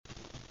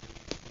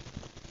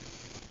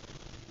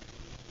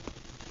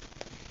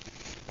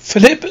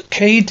Philip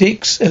K.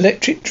 Dick's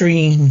Electric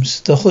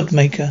Dreams, The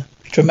Hoodmaker.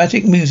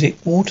 Dramatic music,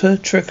 water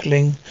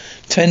trickling,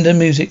 tender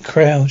music,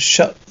 crowd,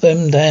 shut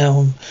them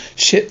down,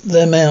 ship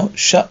them out,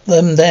 shut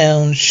them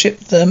down, ship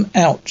them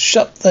out,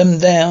 shut them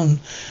down,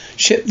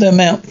 ship them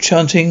out,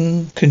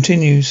 chanting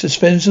continues,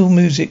 suspenseful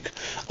music,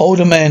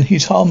 older man,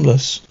 he's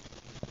harmless,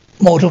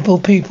 multiple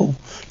people,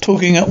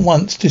 talking at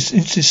once,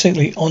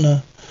 distinctly,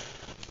 honor,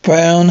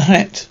 brown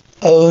hat,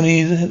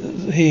 only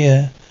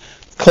here,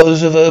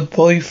 cause of her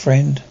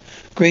boyfriend.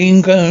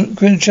 Green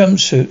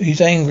jumpsuit.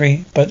 He's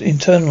angry, but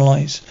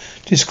internalized.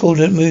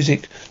 Discordant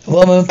music. The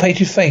woman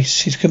painted face.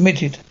 She's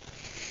committed.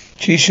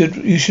 You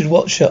should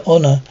watch her.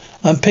 Honor.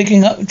 I'm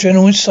picking up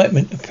general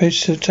excitement,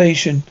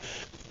 precipitation,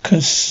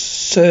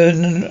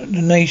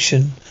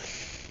 consternation.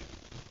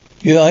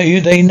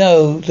 They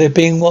know they're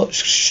being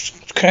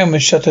watched. Camera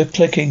shutter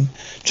clicking.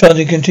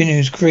 Chanting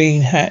continues.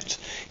 Green hat.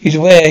 He's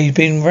aware he's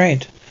been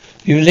read.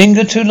 You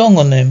linger too long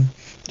on them.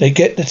 They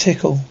get the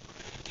tickle.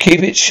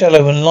 Keep it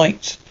shallow and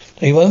light.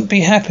 They won't be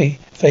happy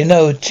if they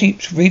know a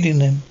teep's reading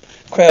them.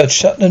 Crowd,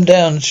 shut them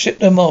down, ship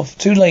them off.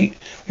 Too late,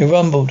 we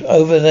rumbled.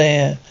 Over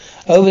there,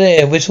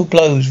 whistle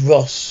blows.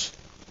 Ross.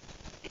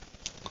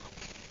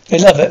 They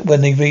love it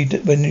when they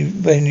read when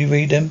you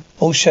read them.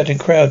 All shouting,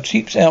 crowd,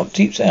 teeps out,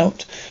 teeps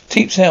out,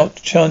 teeps out.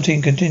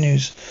 Chanting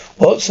continues.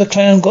 What's the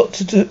clown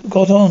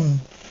got on?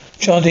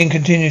 Chanting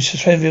continues.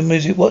 Suspended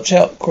music. Watch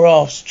out,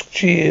 crowd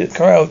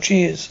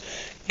cheers.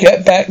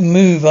 Get back,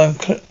 move. I'm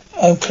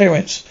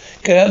clearance.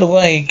 Get out of the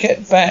way.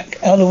 Get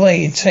back. Out of the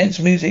way. Intense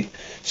music.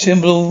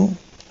 Symbol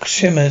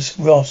shimmers.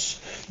 Ross.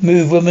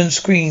 Move. Woman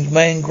screams.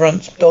 Man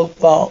grunts. Dog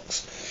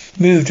barks.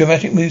 Move.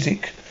 Dramatic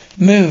music.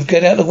 Move.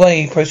 Get out of the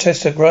way.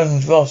 Protester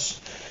groans. Ross.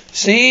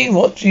 See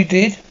what you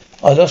did?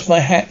 I lost my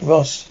hat.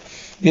 Ross.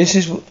 This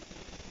is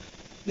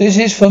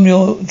from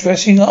your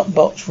dressing up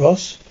box,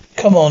 Ross.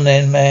 Come on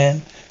then,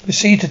 man.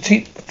 Proceed to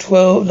teep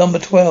number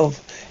 12.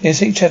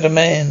 Yes, each had a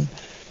man.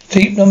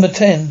 Teep number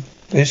 10.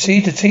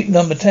 Proceed to teep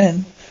number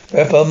 10.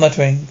 Rapper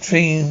muttering,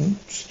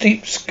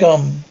 steep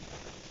scum.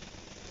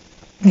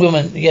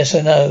 Woman, yes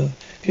I know.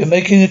 If you're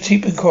making a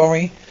teep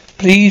inquiry,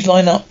 please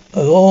line up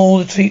with all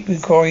the teep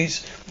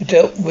inquiries we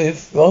dealt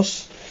with,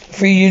 Ross.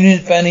 Free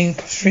unions banning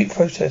street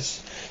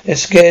protests. They're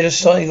scared of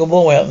starting a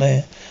war out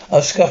there.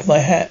 I've scuffed my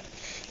hat.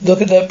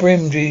 Look at that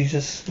brim,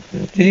 Jesus.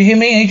 Did you hear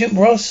me, Agent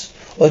Ross?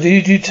 Or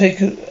did you take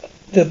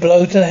the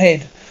blow to the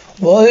head?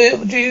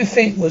 What do you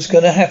think was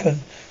going to happen?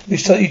 We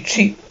started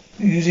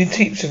using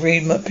teeps to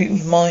read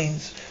people's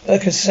minds. By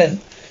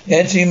consent, the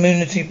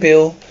anti-immunity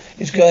bill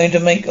is going to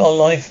make your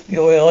life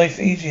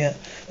easier.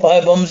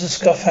 Firebombs and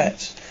scuff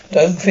hats.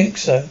 Don't think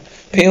so.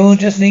 People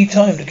just need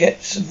time to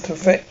get some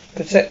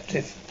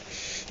perspective.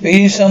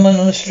 Reading someone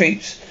on the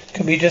streets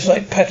can be just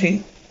like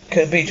patting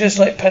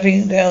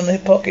down their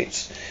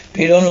pockets.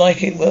 People don't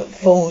like it, what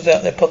falls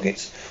out their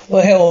pockets.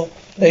 What the hell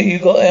that you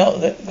got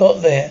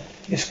there?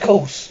 It's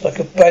coarse, like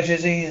a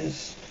badger's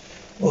ears.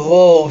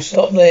 Whoa,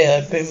 stop there.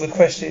 I've been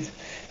requested.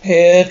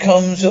 Here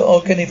comes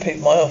our guinea pig,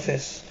 my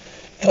office.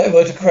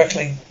 Typewriter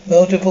crackling.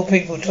 Multiple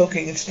people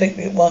talking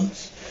indistinctly at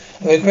once.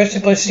 I'm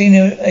requested by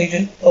Senior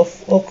Agent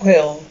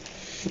O'Quill.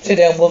 Sit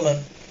down,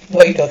 woman.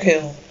 Wait,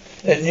 O'Quill.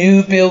 The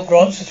new bill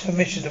grants us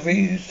permission to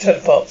reuse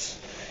telepaths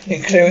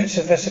in clearance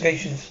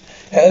investigations.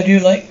 How do you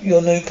like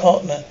your new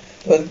partner?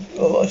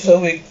 So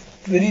we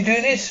really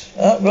do this?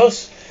 Huh,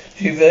 Ross?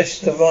 She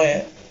reversed the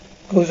riot.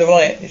 Cause a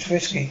riot. It's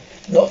risky.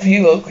 Not for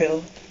you,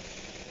 O'Quill.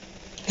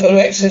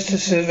 Total access to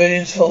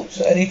civilians' faults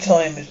at any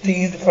time is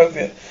deemed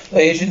appropriate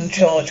by agent in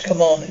charge.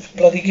 Come on, it's a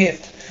bloody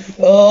gift.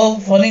 Well,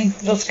 finding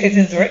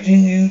investigators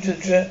directing you to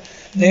the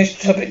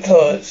nearest public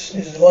toilets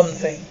is one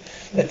thing.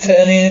 But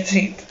turning a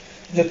teep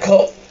is a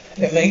cop.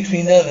 It makes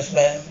me nervous,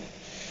 ma'am.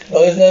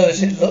 Not as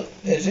nervous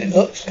as it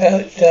looks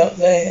pouched out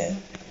there.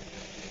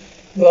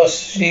 Ross,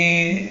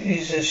 she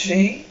is a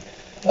she?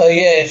 Oh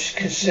yes,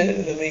 consider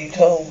me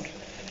told.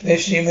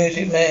 Mystery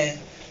music man.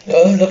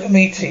 Don't look at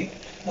me, teep.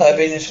 I've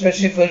been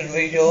especially good to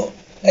read your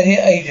any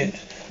agent.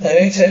 No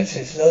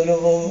exceptions. No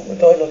normal.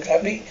 Do I look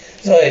happy?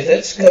 Sorry,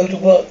 let's go to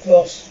work,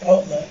 Ross,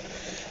 partner.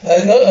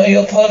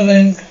 You're part of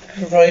an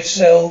improvised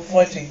cell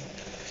fighting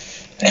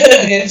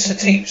against the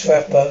teeps,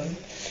 Rathbone.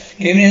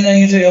 Give me the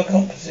names of your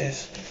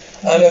accomplices.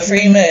 I'm a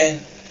free man.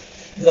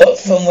 Not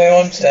from where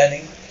I'm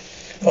standing.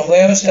 From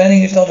where I'm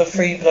standing is not a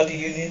free bloody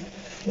union.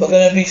 We're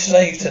going to be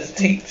slaves to the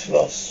teeps,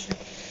 Ross.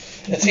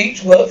 The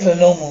teeps work for the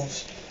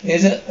normals.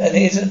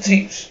 Isn't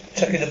teeps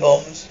chucking the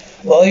bombs?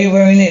 Why are you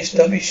wearing this?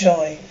 Don't be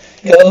shy.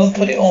 Go and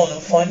put it on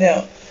and find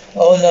out.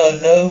 Oh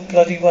no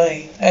bloody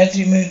way.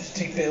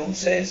 Anti-immunity bill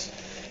says.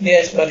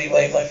 Yes, bloody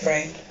way, my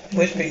friend.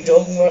 Whispering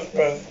John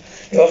Rathbone.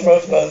 John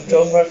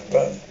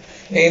Rathbone.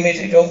 Hear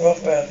music, John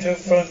Rathbone.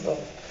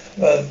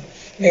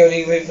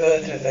 Eerily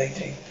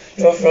reverberating.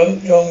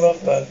 John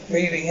Rathbone.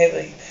 Breathing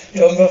heavily.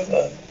 John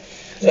Rathbone.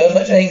 So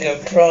much anger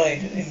and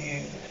pride in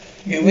you.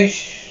 You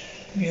wish,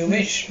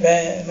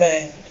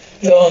 man.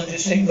 John,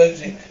 distinct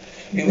music.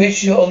 You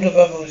wish your older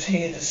brother was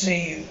here to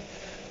see you.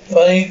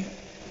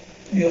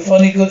 You're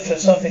funny good for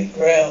something,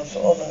 grounds,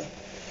 honor.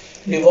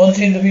 You want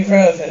him to be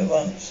proud of it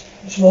once.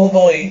 A small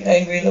boy,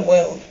 angry at the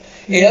world.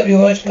 Eat up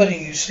your rice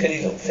pudding, you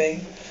skinny little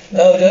thing.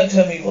 No, don't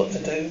tell me what to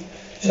do.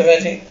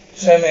 Ceramic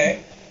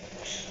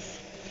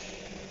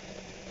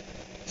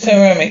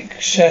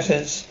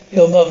shatters.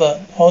 Your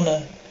mother,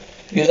 honor.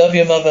 You love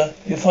your mother.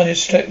 You find her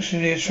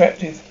sexually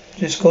attractive.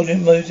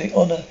 Discordant music,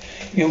 honor.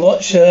 You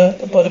watch her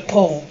by the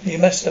pool. You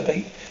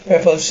masturbate.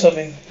 Grandpa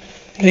sobbing.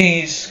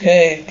 Please,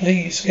 scared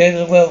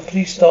of the world.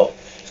 Please stop.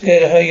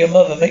 Scared of how your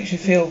mother makes you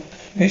feel.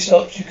 If it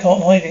stops, you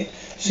can't hide it.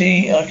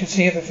 See, I can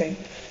see everything.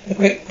 The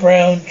quick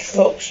brown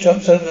fox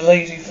jumps over the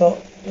lazy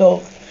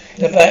dog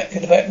in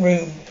the back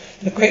room.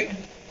 The quick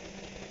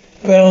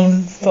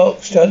brown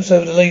fox jumps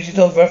over the lazy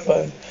dog,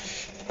 Rathbone.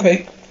 The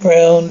quick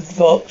brown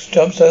fox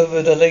jumps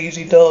over the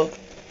lazy dog.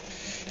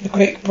 The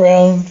quick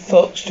brown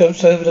fox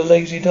jumps over the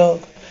lazy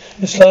dog.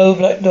 The slow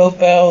black dog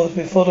bows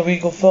before the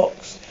regal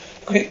fox.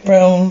 The quick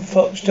brown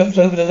fox jumps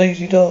over the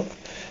lazy dog.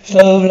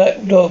 Slow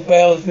black dog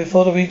bows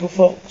before the regal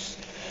fox.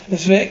 The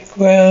quick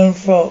brown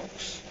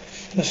fox.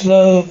 The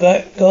slow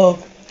black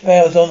dog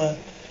bows honor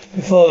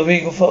before the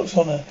regal fox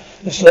honor.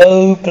 The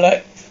slow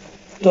black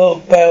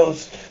dog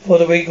bows before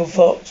the regal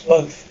fox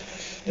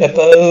both. The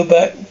bow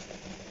back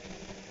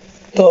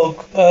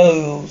dog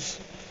bows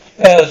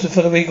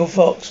before the regal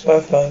fox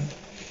both bone.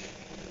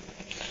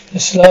 The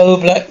slow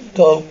black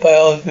dog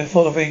bows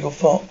before the regal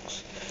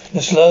fox.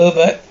 The slow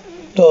black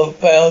dog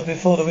bows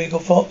before the regal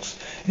fox.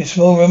 In a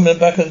small room in the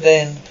back of the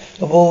den,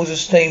 the walls are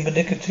stained with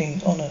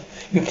nicotine. Honor.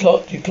 You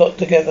plot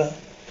together.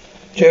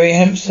 Jerry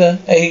Hamster,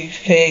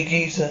 a.k.a.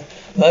 Geezer.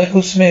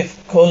 Michael Smith,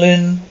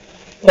 Colin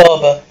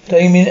Barber,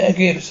 Damien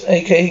Gibbs,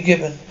 a.k.a.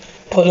 Gibbon.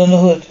 Put on the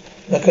hood.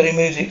 Narcotic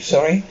music,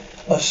 sorry.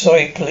 Oh,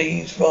 sorry,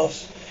 please,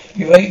 Ross.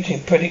 You raped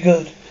him pretty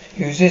good.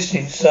 You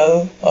resisted,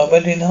 so I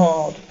went in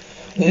hard.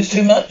 Was this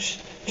too much?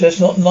 Just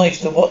not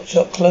nice to watch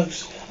up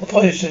close. I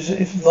apologize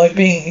if my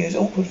being here is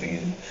awkward for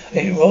you,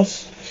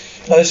 Ross.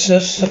 I was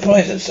just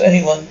surprised as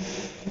anyone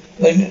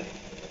when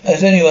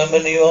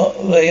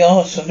they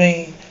asked for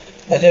me.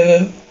 I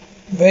never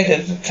read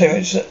as a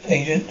clearance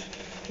agent.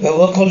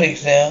 We're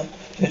colleagues now,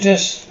 so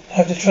just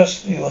have to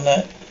trust you on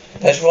that.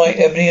 That's right,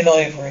 Ebony and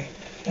Ivory.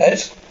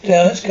 Let's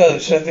go.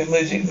 Serving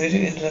music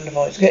into the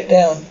device. Get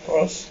down,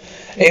 Ross.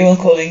 Everyone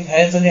calling,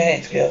 hands on your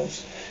heads,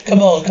 girls.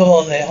 Come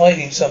on, they're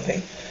hiding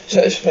something.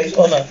 Search place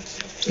honor.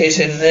 It's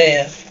in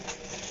there.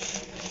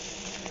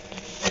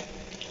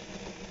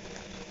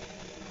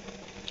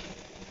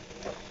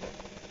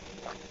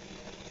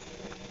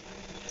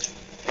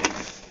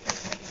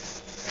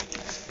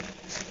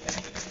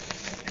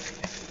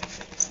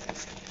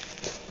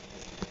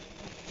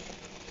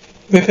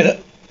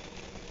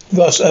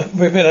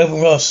 Rip it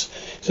open, Ross.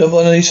 So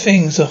one of these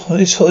things,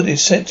 this hood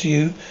is sent to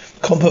you.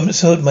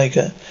 Compliments the hood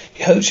maker.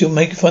 He hopes you'll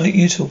make find it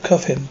useful.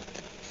 Cuff him.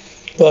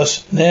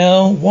 Ross,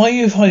 now, why are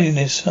you hiding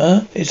this,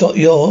 huh? It's not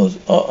yours,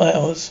 or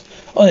ours.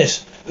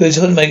 Honest, who's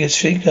the hood maker?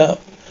 Speak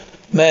up.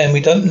 Man,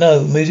 we don't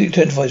know. Music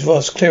identifies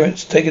Ross.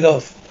 Clearance, take it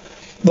off.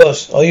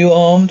 Ross, are you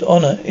armed?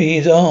 Honor, he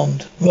is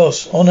armed.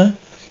 Ross, Honor,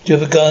 do you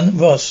have a gun?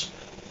 Ross,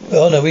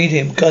 Honor, read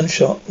him.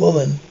 Gunshot.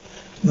 Woman,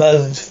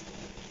 moans.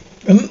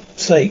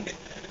 Sake,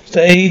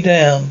 stay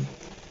down.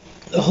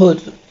 The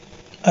hood.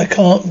 I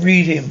can't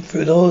read him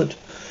through the hood.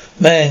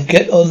 Man,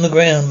 get on the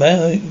ground,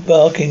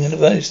 barking in the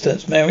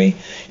distance. Mary,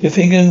 you're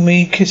thinking of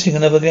me kissing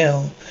another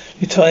girl.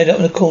 You're tied up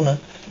in a corner,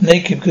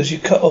 naked because you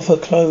cut off her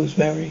clothes,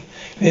 Mary.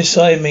 You're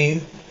inside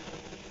me,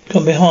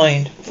 from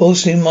behind,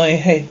 forcing my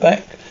head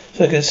back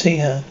so I can see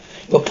her.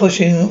 You're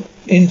pushing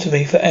into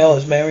me for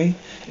hours, Mary.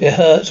 It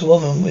hurts. A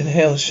woman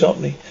inhales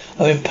sharply.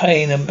 I'm in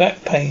pain and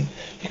back pain.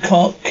 You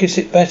can't kiss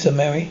it better,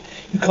 Mary.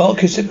 You can't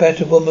kiss it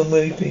better, woman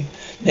weeping.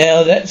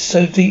 Now that's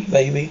so deep,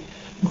 baby.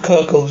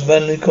 Kirkles,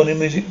 melancholy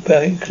music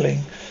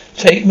crackling.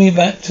 Take me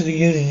back to the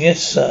Union,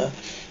 yes, sir.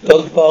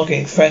 Dog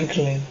barking,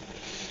 Franklin.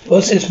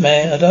 What's this,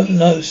 man? I don't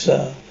know,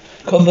 sir.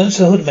 Compliments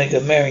the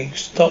hoodmaker, Mary.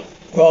 Stop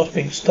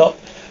grasping, stop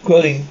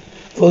groaning.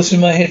 Forcing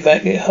my head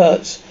back, it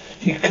hurts.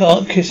 You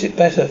can't kiss it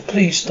better.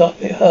 Please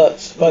stop, it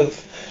hurts.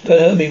 Both. Don't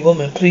hurt me,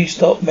 woman. Please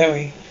stop,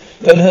 Mary.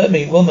 Don't hurt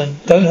me, woman.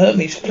 Don't hurt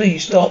me,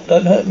 please stop.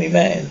 Don't hurt me,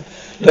 man.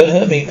 Don't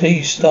hurt me,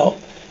 please stop.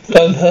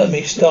 Don't hurt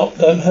me, stop,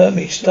 don't hurt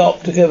me,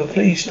 stop, together,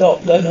 please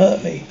stop, don't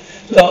hurt me.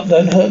 Stop,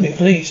 don't hurt me,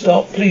 please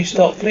stop, please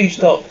stop, please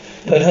stop.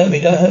 Don't hurt me,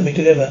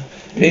 together.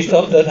 Please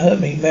stop, don't hurt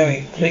me,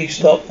 Mary, please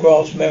stop,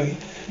 grasp, Mary.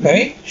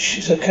 Mary, shh,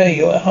 it's okay,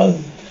 you're at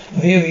home.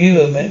 I'm here with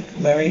you,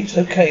 Mary, it's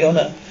okay,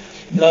 Honor.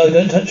 No,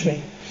 don't touch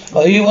me.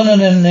 Are you one of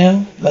them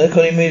now?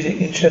 Melancholy music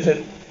in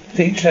chatter,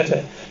 deep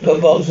chatter.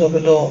 Dog barks on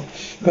the door.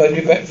 Grab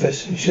your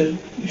breakfast. You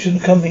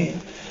shouldn't come here.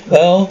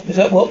 Well, is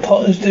that what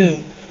partners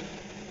do?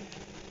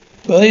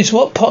 Well, it's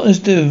what partners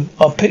do.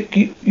 I'll pick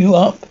you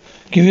up,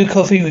 give you a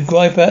coffee, we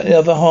gripe out the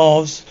other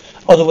halves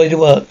on the way to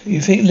work. You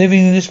think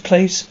living in this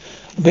place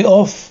a bit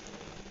off?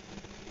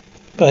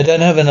 But I don't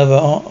have another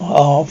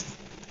half.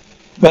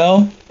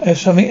 Well, I have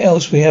something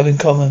else we have in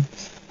common.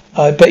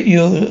 I bet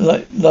you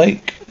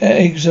like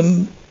eggs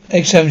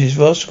sandwiches,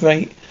 Ross.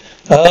 Great.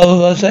 Oh,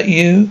 was that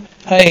you?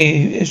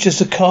 Hey, it's just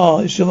a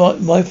car. It's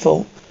my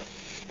fault.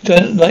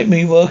 Don't like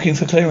me working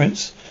for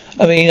clearance.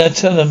 I mean, I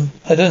tell them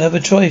I don't have a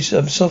choice.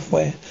 I'm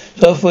software.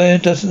 Software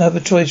doesn't have a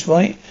choice,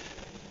 right?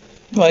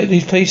 Right,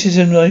 these places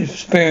in my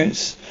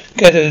experience,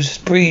 ghettos,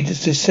 breed,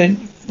 dissent,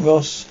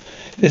 Ross.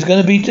 If there's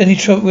going to be any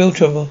real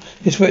trouble,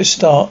 it's where it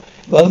starts.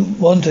 Won't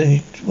want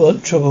any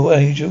trouble,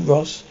 Agent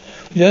Ross.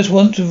 We just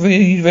want to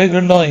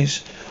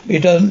regularize. We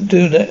don't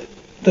do that.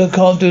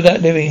 Can't do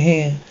that living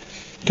here.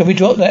 Can we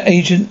drop that,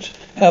 Agent?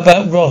 How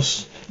about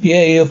Ross?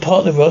 Yeah, your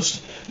partner,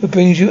 Ross, who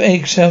brings you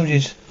egg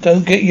sandwiches.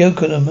 Don't get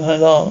yolk on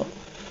them.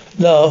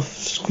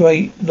 Laughs,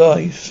 great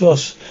life,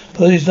 Ross.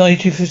 But it's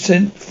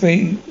 90%,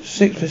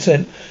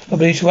 6% of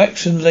these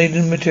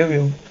waxen-laden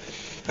material.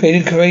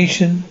 Creating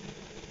creation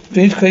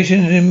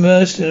and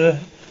immersed in a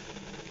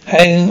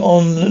hang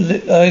on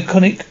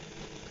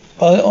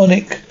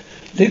ionic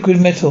liquid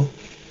metal.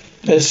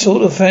 A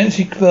sort of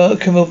fancy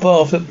chemical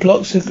bath that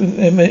blocks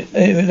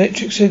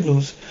electric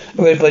signals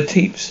read by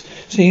Teeps.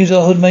 Seems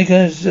our hoodmaker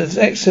has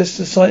access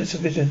to science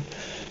division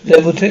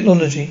level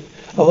technology.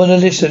 I want a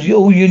list of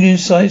all Union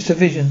Science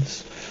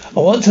divisions. I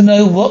want to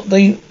know what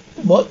they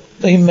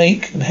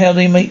make and how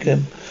they make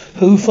them.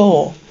 Who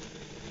for?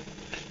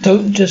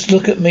 Don't just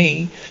look at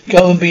me.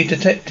 Go and be a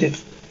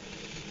detective.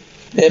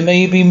 There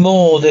may be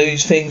more of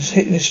these things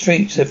hitting the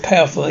streets. They're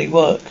powerful. They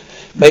work.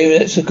 Maybe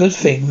that's a good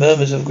thing.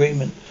 Murmurs of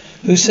agreement.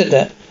 Who said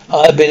that?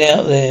 I've been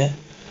out there.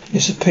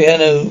 It's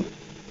piano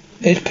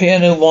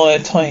wire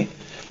tight.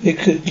 We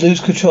could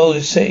lose control of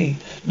the city.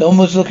 No one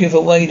was looking for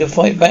a way to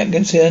fight back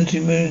against the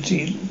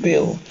anti-immunity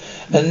bill.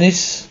 And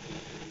this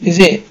is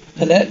it.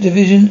 And that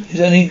division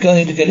is only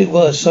going to get it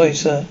worse. Sorry,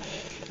 sir.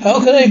 How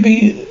can I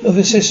be of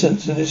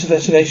assistance in this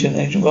investigation,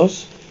 Agent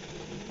Ross?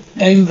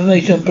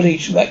 Information on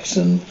bleach,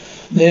 waxen,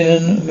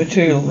 linen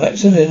material,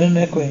 waxen, linen,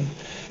 echoing.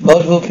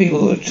 Multiple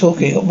people were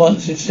talking at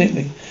once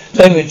instinctively.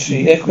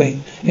 Telemetry,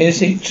 echoing.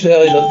 Instinct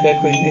dialogue,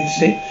 echoing.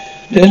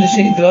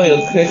 Indistinct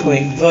dialogue,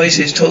 echoing.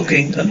 Voices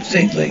talking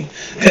indistinctly.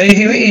 Okay,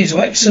 here it is.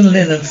 Waxen,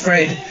 linen,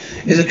 thread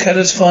is a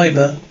callous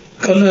fiber.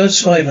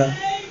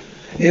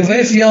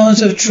 If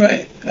yarns are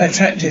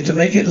attractive to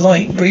make it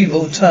light,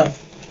 breathable, tough.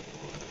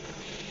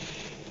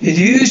 It's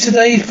used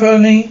today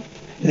probably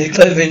in the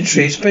clothing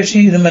industry,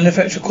 especially in the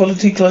manufacture of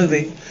quality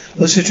clothing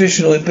or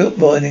traditional and built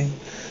binding.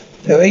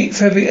 There are 8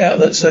 fabric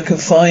outlets that can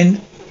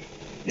find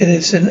in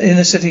a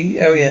city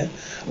area.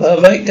 I'll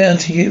write down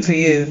for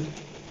you.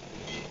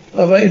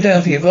 I'll write it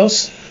down for you,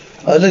 boss.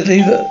 I'll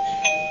leave it.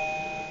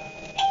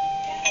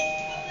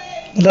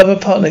 Another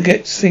partner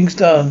gets things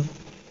done.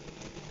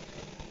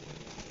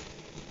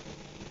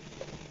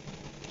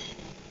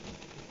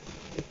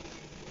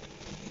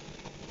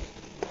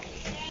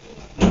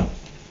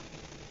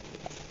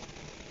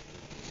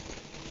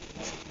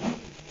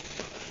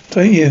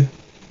 Don't you?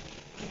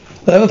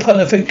 Another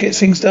partner gets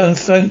things done,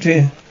 don't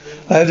you?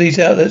 I have these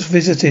outlets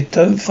visited.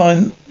 Let's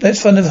find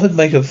the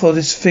hoodmaker before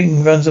this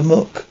thing runs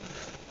amok.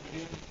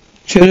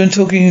 Children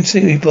talking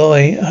intimately,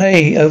 boy.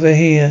 Hey, over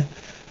here.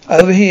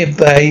 Over here,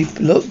 babe.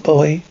 Look,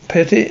 boy.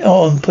 Put it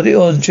on.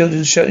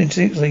 Children shouting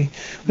instinctively.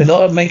 We're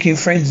not making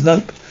friends,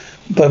 nope.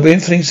 But we're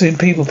influencing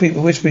people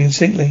whispering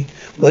instinctively.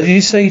 What did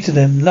you say to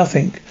them?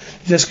 Nothing.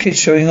 Just kids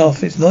showing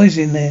off. It's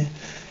noisy in there.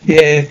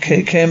 Yeah,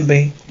 it can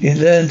be. You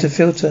learn to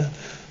filter.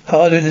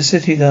 Harder in the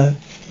city, though.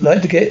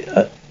 Like to get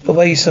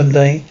away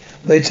someday.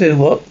 Where to?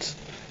 What?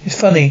 It's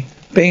funny.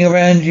 Being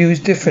around you is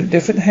different.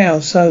 Different how?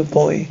 So,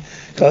 boy.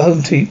 Go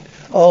home, Teep.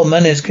 Oh,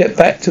 manners. Get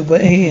back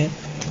here.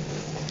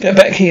 Get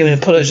back here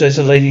and apologize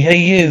to the lady. Hey,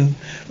 you.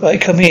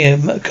 Right, come here,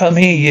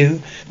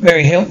 you.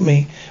 Mary, help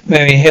me.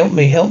 Mary, help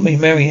me.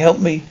 Mary, help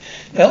me.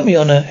 Help me,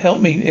 Honor.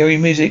 Help me. Eerie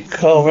music,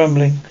 car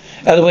rumbling.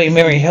 Out of the way,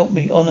 Mary, help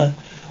me. Honor.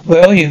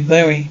 Where are you,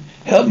 Mary?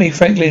 Help me,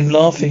 Franklin,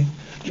 laughing.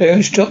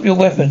 Clarence, drop your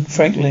weapon,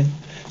 Franklin.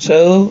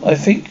 So, I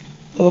think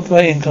of a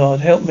playing card.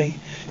 Help me.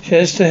 She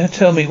has to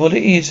tell me what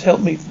it is. Help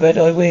me. Bet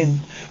I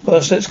win.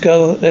 Ross, let's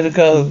go. Let her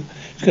go.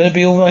 It's going to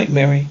be all right,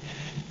 Mary.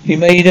 You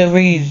made her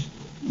read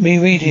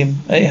him.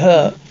 It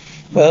hurt.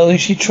 Well,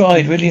 she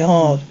tried really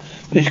hard,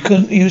 but she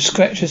couldn't even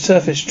scratch the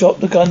surface. Drop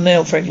the gun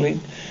now, Franklin.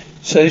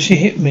 So she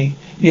hit me.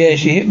 Yeah,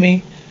 she hit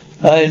me.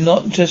 It's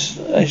not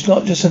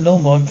just a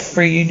normal. I'm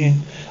free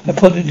union. I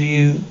put it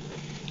you,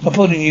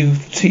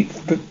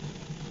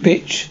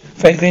 bitch.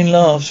 Franklin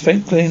laughs.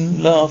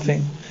 Franklin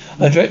laughing.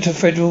 I director of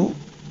federal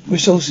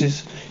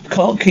resources. You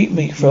can't keep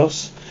me,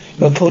 Frost.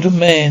 You're an important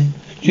man.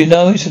 Do you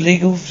know it's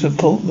illegal for an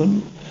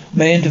important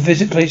man to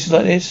visit places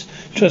like this?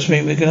 Trust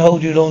me, we can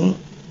hold you long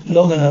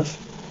enough.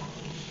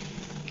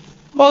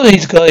 All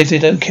these guys, they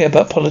don't care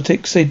about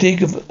politics. They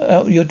dig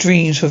out your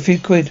dreams for a few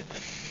quid.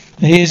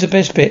 And here's the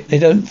best bit. They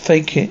don't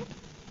fake it.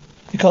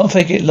 You can't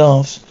fake it,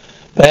 laughs.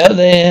 But out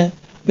there,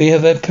 we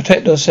have to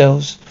protect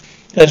ourselves.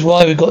 That's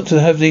why we've got to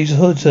have these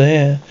hoods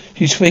here.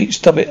 She speaks,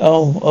 stop it.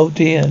 Oh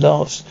dear,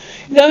 laughs.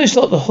 You know, it's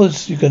not the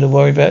hoods you're going to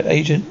worry about,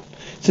 Agent.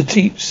 It's the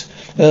Teeps.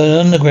 They're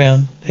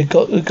underground. They've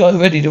got the guy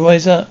ready to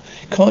rise up.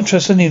 Can't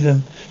trust any of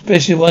them.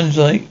 Especially ones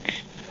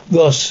like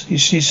Ross.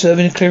 She's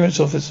serving a clearance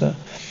officer.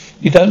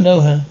 You don't know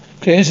her.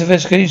 Clearance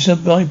investigation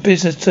of my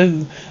business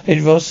too,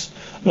 Ed Ross.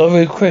 A lot of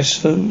requests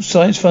for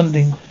science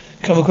funding.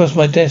 come across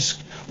my desk.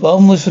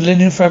 One was for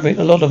linen fabric,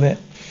 a lot of it.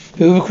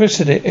 Who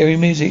requested it? Eerie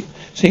music,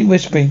 seek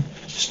whispering.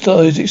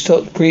 Music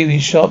stopped, breathing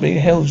sharply,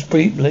 held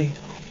briefly.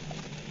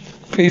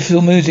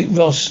 Pre-film music,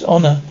 Ross,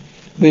 Honor.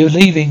 We were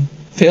leaving.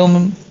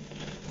 Film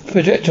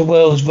projector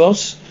worlds,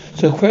 Ross.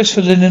 So request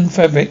for linen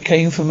fabric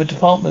came from a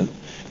department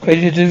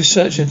created to do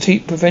research and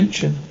teep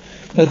prevention.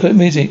 Look at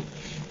music.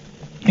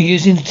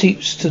 Using the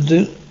teeps to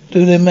do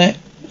their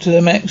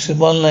max in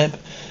one lab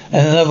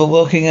and another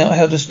working out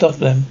how to stop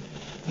them.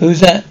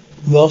 Who's that?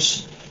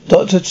 Ross.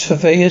 Dr.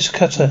 Travaius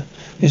Cutter.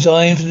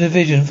 Resigned from the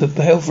division for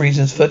health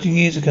reasons 13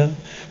 years ago.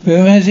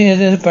 Rumor has he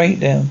had a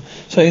breakdown.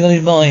 Something on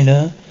his mind,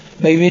 huh?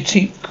 Maybe a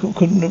teep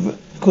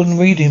couldn't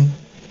read him.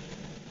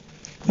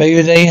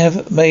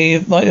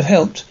 Maybe might have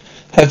helped.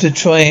 Have to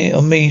try it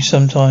on me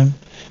sometime.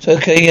 It's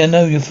okay, I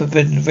know you're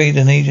forbidden to read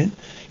an agent.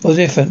 You're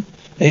different.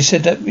 You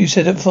said that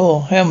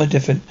before. How am I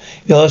different?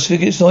 You asked if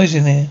it gets noisy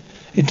in here.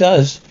 It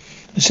does.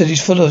 I said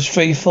he's full of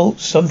stray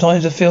thoughts.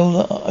 Sometimes I feel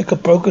like a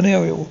broken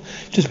aerial,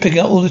 just picking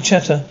up all the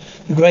chatter.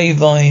 The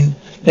grapevine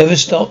never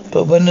stopped,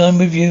 but when I'm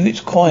with you, it's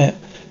quiet.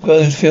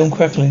 Groans, film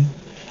crackling.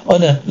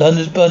 Honor,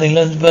 London's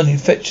burning.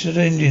 Fetch the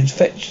engines,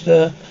 fetch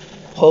the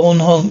horn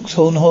honks,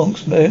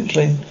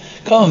 Clean.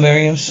 Come on,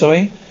 Mary, I'm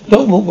sorry.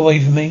 Don't walk away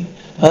from me.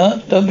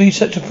 Huh? Don't be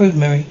such a prude,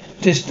 Mary.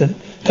 Distant.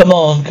 Come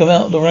on, come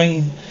out of the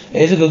rain.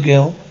 Here's a good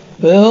girl.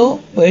 Well,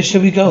 where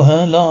should we go,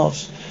 huh?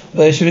 Laughs.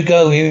 Where should we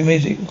go? Hearing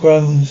music,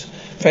 groans.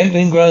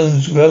 Franklin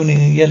groans, groaning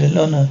and yelling.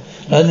 Honor.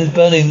 London's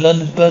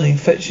burning.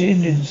 Fetch the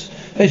engines.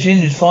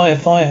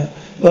 Fire.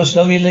 Ross,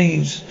 nobody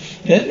leaves.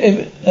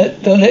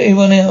 Don't let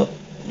anyone out.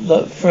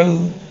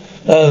 Through.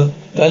 No,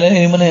 don't let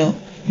anyone out.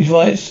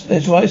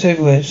 There's riots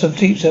everywhere. Some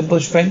teeps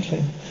ambush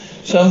Franklin.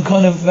 Some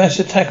kind of mass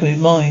attack on his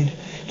mind.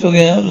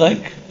 Talking out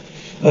like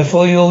my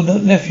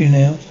 4-year-old nephew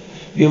now.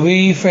 Your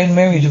wee friend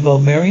Mary's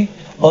involved, Mary.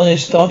 Honor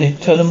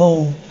started. Tell them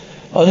all.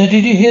 Honor,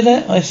 did you hear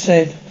that? I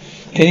said.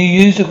 Can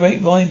you use the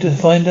grapevine to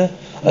find her?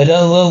 I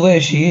don't know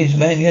where she is.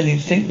 Man yelling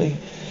distinctly.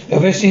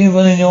 Arresting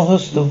everyone in your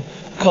hostel.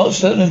 I can't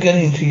stop them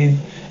getting to you.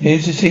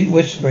 Here's the seat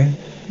whispering.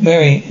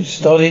 Mary, it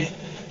started.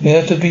 We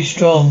have to be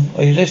strong.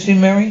 Are you listening,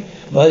 Mary?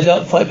 Rise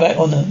up, fight back,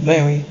 Honor.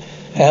 Mary.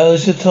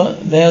 Now's the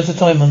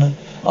time, Honor.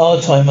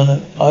 Our time,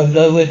 Honor. I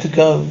know where to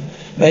go.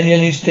 Man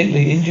yelling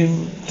distinctly.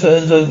 Engine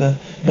turns over.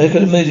 Look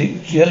at the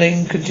music.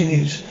 Yelling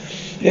continues.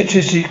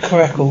 Electricity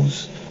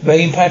crackles.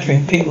 Rain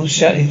pattering. People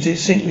shouting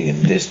distinctly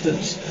in the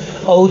distance.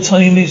 Old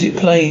timey music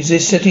plays.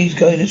 This city's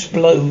going to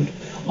explode.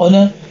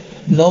 Honor.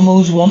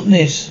 Normals want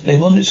this. They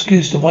want an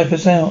excuse to wipe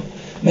us out.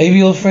 Maybe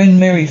your friend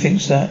Mary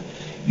thinks that.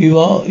 You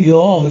are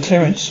with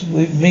Clarence.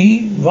 With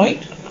me,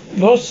 right,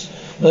 Ross?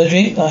 Want a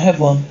drink? I have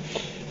one.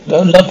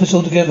 Don't lump us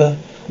all together.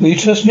 Will you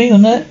trust me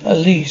on that? At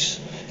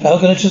least. How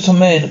can I trust a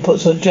man that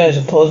puts on jazz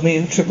and pours me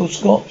a triple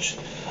scotch?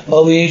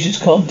 Oh, we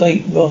agents can't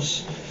date,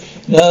 Ross.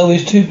 No, we're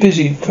too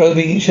busy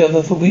probing each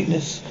other for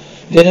weakness.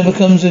 Then it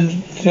becomes an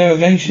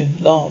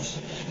interrogation. Laughs.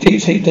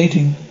 Deep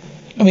dating.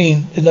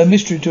 There's no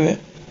mystery to it.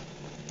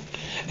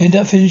 End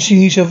up finishing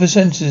each other's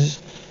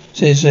sentences.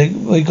 Says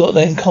we got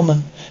that in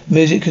common.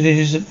 Music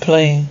continues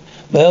playing.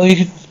 Well,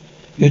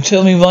 you'd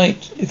tell me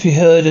right if you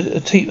heard a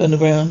teep on the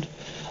ground.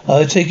 I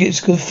would take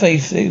it's good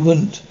faith that it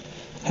wouldn't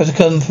have to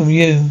come from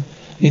you.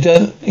 You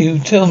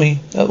tell me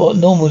that what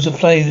normals are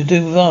planning to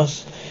do with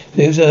us. If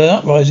there was an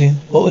uprising,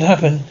 what would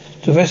happen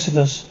to the rest of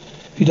us?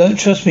 If you don't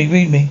trust me,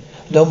 read me.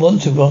 I don't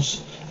want to,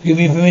 Ross. I'll give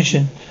you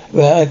permission.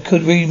 Where I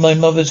could read my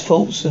mother's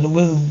faults in the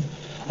womb.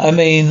 I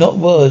mean, not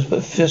words,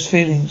 but just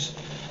feelings.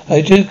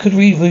 Could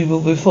read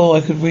people before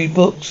I could read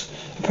books.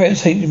 My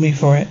parents hated me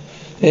for it.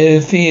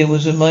 Their fear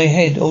was in my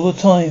head all the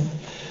time.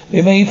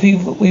 We make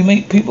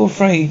people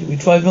afraid. We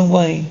drive them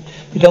away.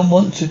 We don't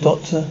want to,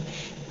 Doctor.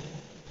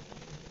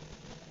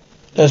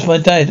 That's my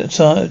dad,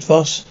 Sergeant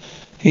Voss.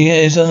 He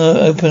is an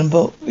open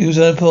book. He was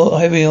an open,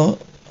 heavy on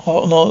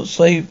heart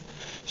slave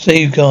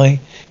guy.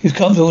 He was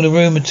comfortable in the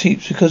room and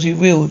teeps because he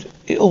willed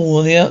it all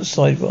on the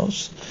outside,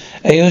 Voss.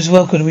 And he was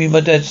welcome to be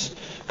my dad's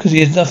because he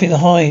had nothing to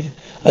hide.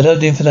 I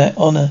loved him for that.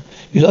 Honor.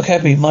 You look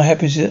happy. My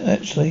happiness,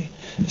 actually.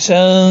 The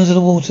sounds of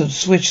the water, the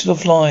swish of the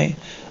fly,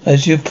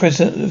 as your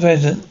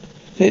present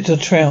hit a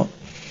trout.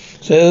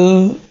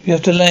 So you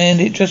have to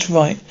land it just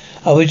right.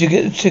 How would you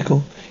get the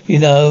tickle? You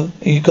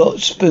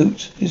got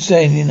spooked. It's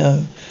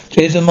saying,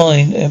 Clears the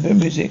mind,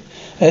 music.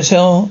 That's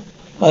how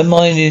my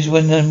mind is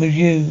when I'm with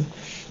you.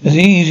 It's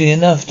easy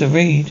enough to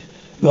read.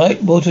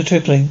 Right? Water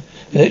trickling.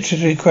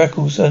 Electricity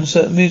crackles.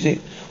 Uncertain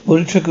music.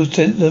 Water trickles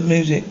to the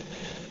music.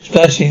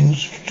 Splashing,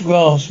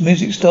 grass,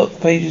 music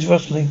stopped, pages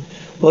rustling.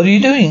 What are you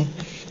doing?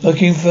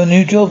 Looking for a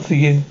new job for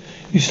you.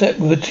 You slept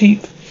with a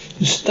teep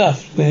and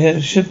stuffed.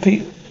 We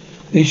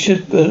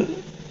should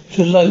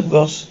elope,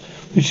 Ross.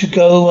 We should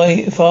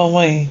go far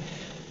away,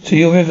 to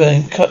your river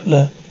in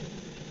Cutler.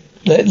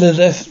 Let the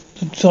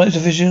left science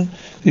division.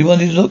 We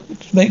wanted to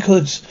make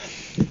hoods.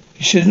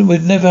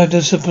 We'd never have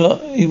the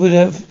supply. He would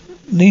have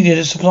needed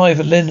a supply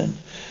for linen.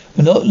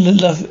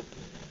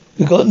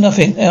 We got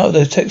nothing out of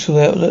those textile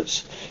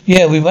outlets.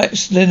 Yeah, we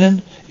waxed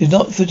linen. It's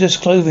not for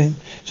just clothing.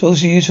 It's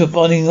also used for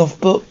binding off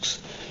books.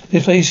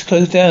 This place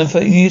closed down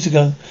 13 years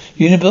ago.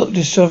 Uniblock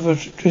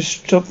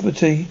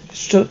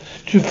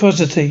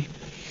Distrosity.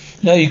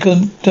 No, you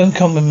don't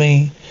come with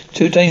me.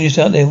 Too dangerous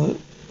out there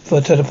for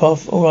a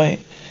telepath. Alright.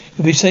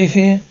 You'll be safe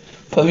here?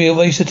 Probably a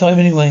waste of time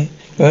anyway.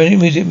 Your only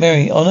music,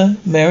 Mary. Honor?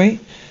 Mary?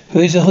 Who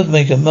is the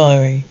hoodmaker?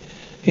 Mary.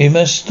 We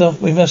must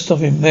stop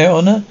him. Mary,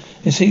 Honor?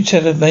 And see each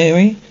other,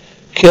 Mary?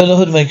 Kill the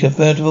hoodmaker.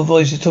 Multiple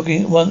voices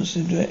talking at once.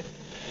 Do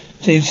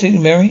you think,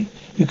 Mary?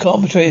 You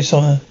can't betray us,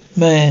 Honor.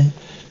 Man.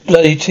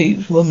 Bloody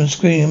teeth. Woman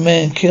screaming,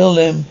 man. Kill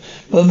them.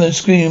 Woman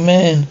screaming,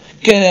 man.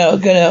 Get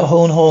out.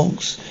 Horn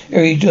honks.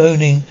 Eerie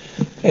droning.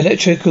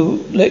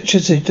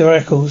 Electricity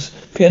crackles.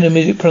 Piano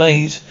music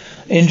plays.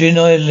 Engine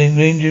idling.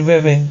 Engine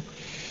revving.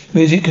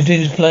 Music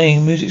continues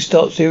playing. Music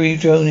stops. Eerie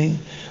droning.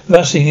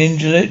 Rustling.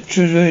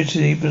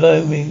 Electricity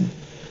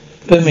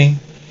booming.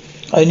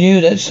 I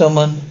knew that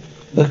someone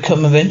would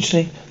come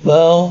eventually.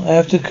 Well, I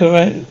have to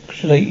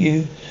congratulate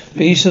you.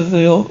 Beast of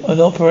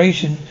an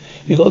operation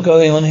you got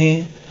going on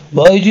here.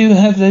 Why do you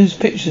have those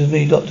pictures of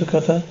me, Dr.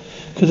 Cutter?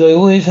 Because I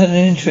always had an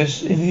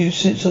interest in you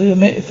since I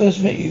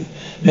first met you.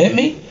 Met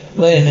me?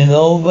 When in the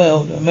old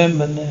world, I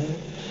remember now.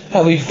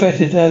 How we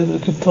fretted over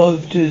the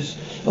computers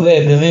of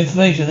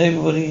information,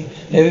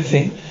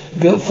 everything. We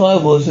built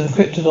firewalls and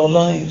encrypted our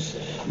lives.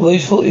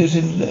 Always thought it was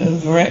in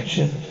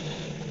interaction.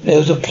 There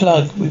was a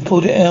plug. We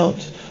pulled it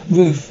out.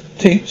 Roof.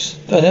 Tapes.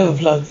 Don't have a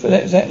plug. But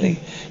exactly.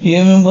 You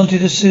even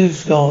wanted a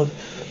safeguard.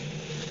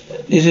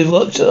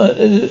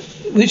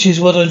 Which is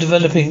what I'm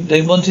developing.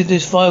 They wanted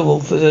this firewall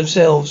for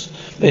themselves.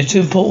 But it's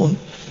too important.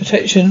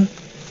 Protection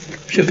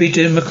should be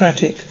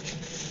democratic.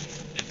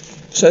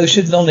 So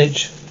should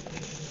knowledge.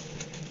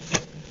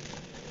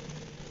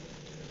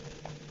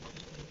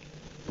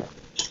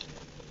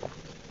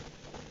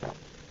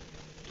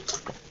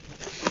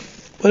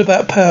 What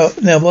about power?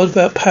 Now, what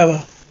about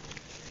power?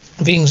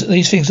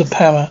 These things are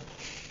power.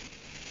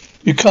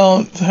 You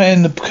can't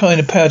hand the kind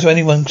of power to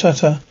anyone,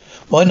 Clutter.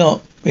 Why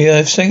not? We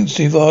have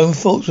sensitive our own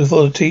thoughts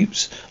before the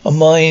teeps. Our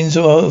minds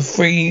are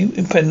free,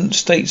 independent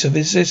states of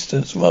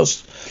existence.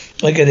 Ross,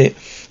 I get it.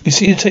 You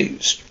see the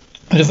tapes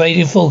an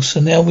evading force,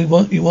 and now you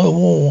want a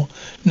war.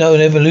 No,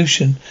 an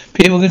evolution.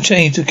 People can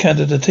change to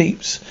counter the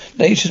teeps.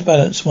 Nature's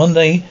balance. One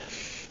day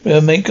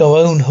we'll make our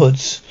own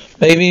hoods.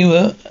 Maybe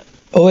we'll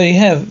already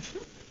have.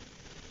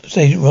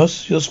 Agent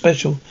Ross, you're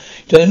special.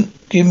 Don't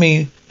give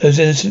me those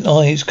innocent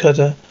eyes,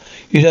 Cutter.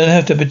 You don't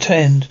have to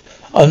pretend.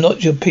 I'm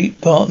not your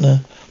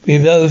partner. We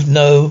both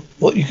know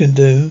what you can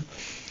do.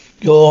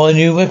 You're our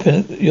new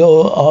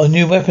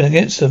weapon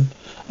against them.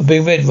 A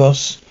big red,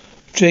 Ross.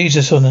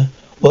 Jesus, Honor.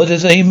 What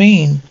does they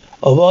mean?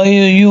 Oh, why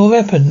are you a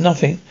weapon?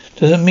 Nothing.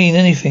 Doesn't mean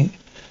anything.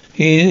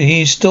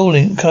 He's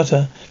stalling,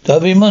 Cutter.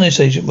 Don't be honest,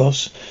 Agent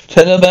Ross.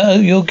 Tell her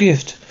about your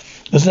gift.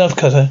 That's enough,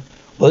 Cutter.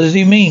 What does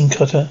he mean,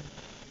 Cutter?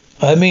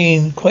 I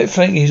mean, quite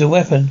frankly, he's a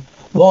weapon.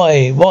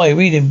 Why?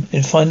 Read him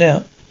and find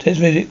out. Tense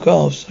music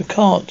graphs. I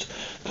can't.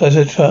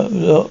 Cutter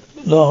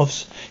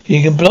laughs.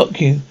 He can block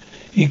you.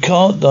 He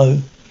can't,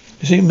 though.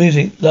 You see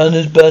music.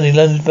 London's burning.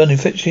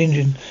 Fetch the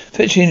engine.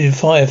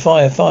 Fire.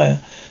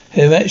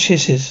 Her match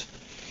hisses.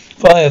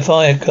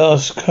 Fire.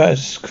 Gas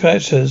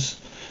crashes.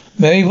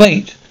 Mary,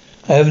 wait.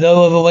 I have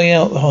no other way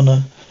out,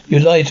 Honor. You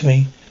lied to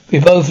me. We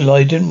both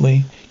lied, didn't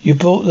we? You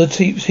brought the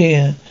teeps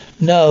here.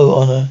 No,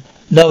 Honor.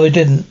 No, I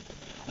didn't.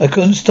 I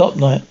couldn't stop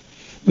that.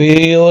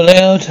 We are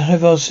allowed to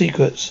have our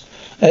secrets.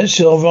 That's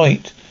your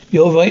right.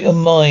 Your right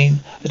and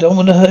mine. I don't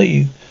want to hurt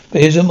you,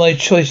 but it isn't my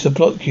choice to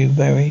block you,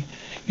 Mary.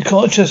 You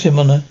can't trust him,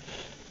 Honor.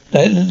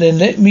 Then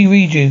let me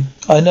read you.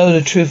 I know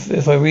the truth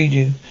if I read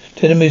you.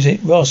 To the music.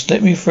 Ross,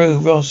 let me through.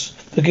 Ross,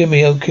 forgive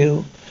me,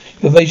 O'Kill.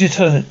 You're a major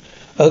talent.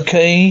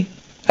 Okay.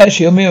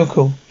 Actually, a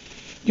miracle.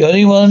 The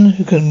only one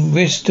who can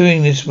risk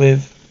doing this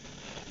with.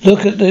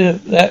 Look at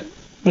that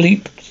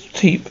bleep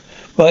teep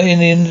right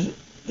in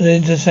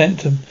the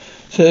sanctum.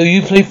 So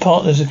you play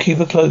partners and keep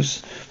her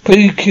close.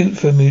 Pretty cute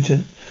for a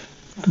mutant.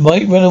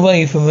 Might run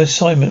away from an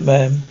assignment,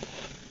 ma'am.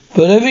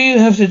 Whatever you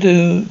have to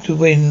do to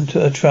win to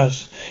her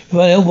trust.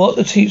 Find out what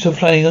the teeps are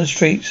planning on the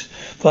streets.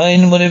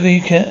 Find whatever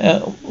you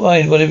can.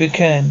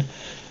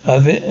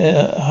 Have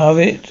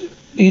it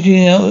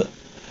eating out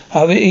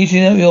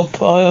your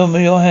palm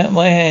of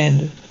my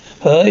hand.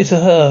 Her, it's a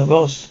her,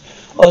 Ross.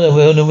 Honor,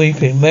 we're on the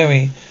weeping.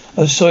 Mary,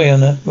 I'm sorry,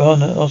 Honor,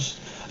 Ross.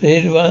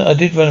 I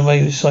did run away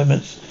with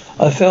assignments.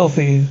 I fell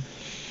for you.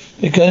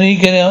 We can only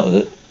get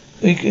out.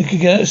 We can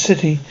get out of the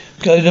city.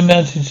 Go to the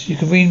mountains. You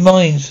can read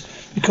minds.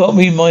 You can't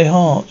read my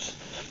heart.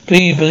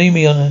 Please believe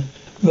me, Honor.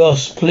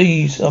 Ross,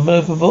 please. I'm an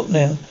open book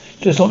now.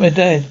 Just like my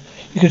dad.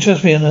 You can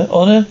trust me, Honor.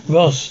 Honor?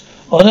 Ross.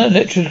 Honor?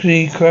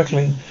 Electrically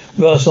crackling.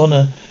 Ross,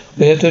 Honor.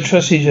 We have to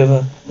trust each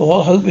other. But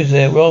what hope is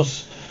there,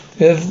 Ross?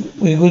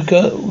 We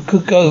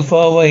could go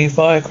far away,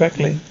 fire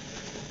crackling.